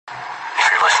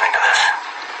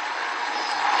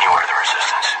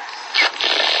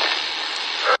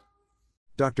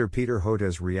Dr. Peter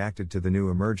Hotez reacted to the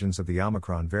new emergence of the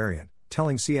Omicron variant,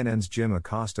 telling CNN's Jim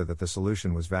Acosta that the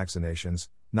solution was vaccinations,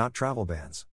 not travel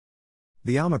bans.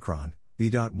 The Omicron,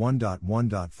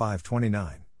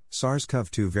 B.1.1.529,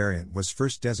 SARS-CoV-2 variant was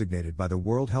first designated by the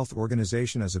World Health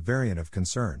Organization as a variant of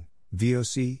concern,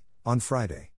 VOC, on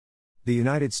Friday. The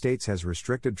United States has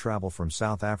restricted travel from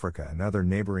South Africa and other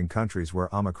neighboring countries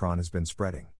where Omicron has been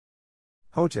spreading.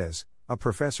 Hotez, a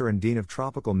professor and dean of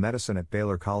tropical medicine at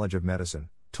Baylor College of Medicine,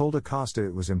 told Acosta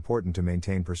it was important to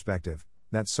maintain perspective,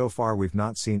 that so far we've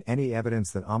not seen any evidence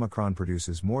that Omicron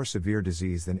produces more severe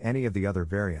disease than any of the other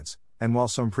variants, and while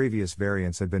some previous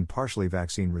variants had been partially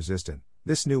vaccine resistant,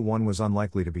 this new one was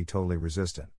unlikely to be totally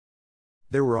resistant.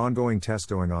 There were ongoing tests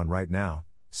going on right now,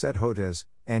 said Hotez,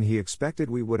 and he expected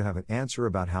we would have an answer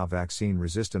about how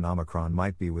vaccine-resistant Omicron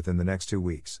might be within the next 2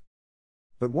 weeks.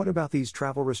 But what about these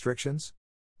travel restrictions?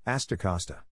 Asked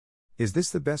Acosta. Is this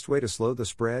the best way to slow the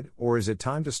spread, or is it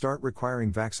time to start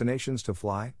requiring vaccinations to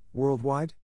fly,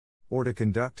 worldwide? Or to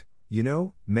conduct,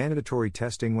 mandatory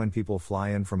testing when people fly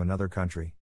in from another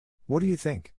country? What do you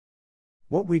think?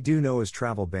 What we do know is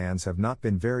travel bans have not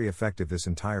been very effective this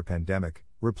entire pandemic,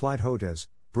 replied Hotez,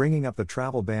 bringing up the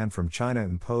travel ban from China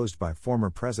imposed by former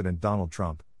President Donald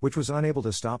Trump, which was unable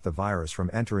to stop the virus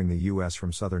from entering the U.S.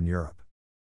 from southern Europe.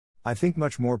 I think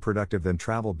much more productive than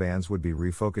travel bans would be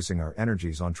refocusing our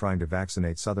energies on trying to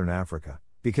vaccinate southern Africa,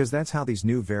 because that's how these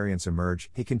new variants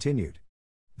emerge, he continued.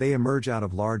 They emerge out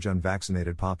of large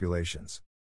unvaccinated populations.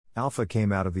 Alpha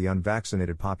came out of the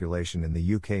unvaccinated population in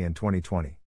the UK in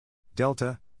 2020.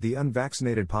 Delta, the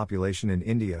unvaccinated population in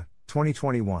India,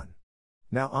 2021.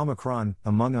 Now Omicron,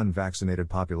 among unvaccinated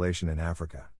population in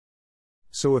Africa.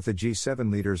 So if the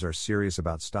G7 leaders are serious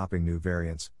about stopping new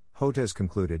variants, Hotez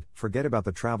concluded, forget about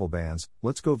the travel bans,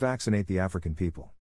 let's go vaccinate the African people.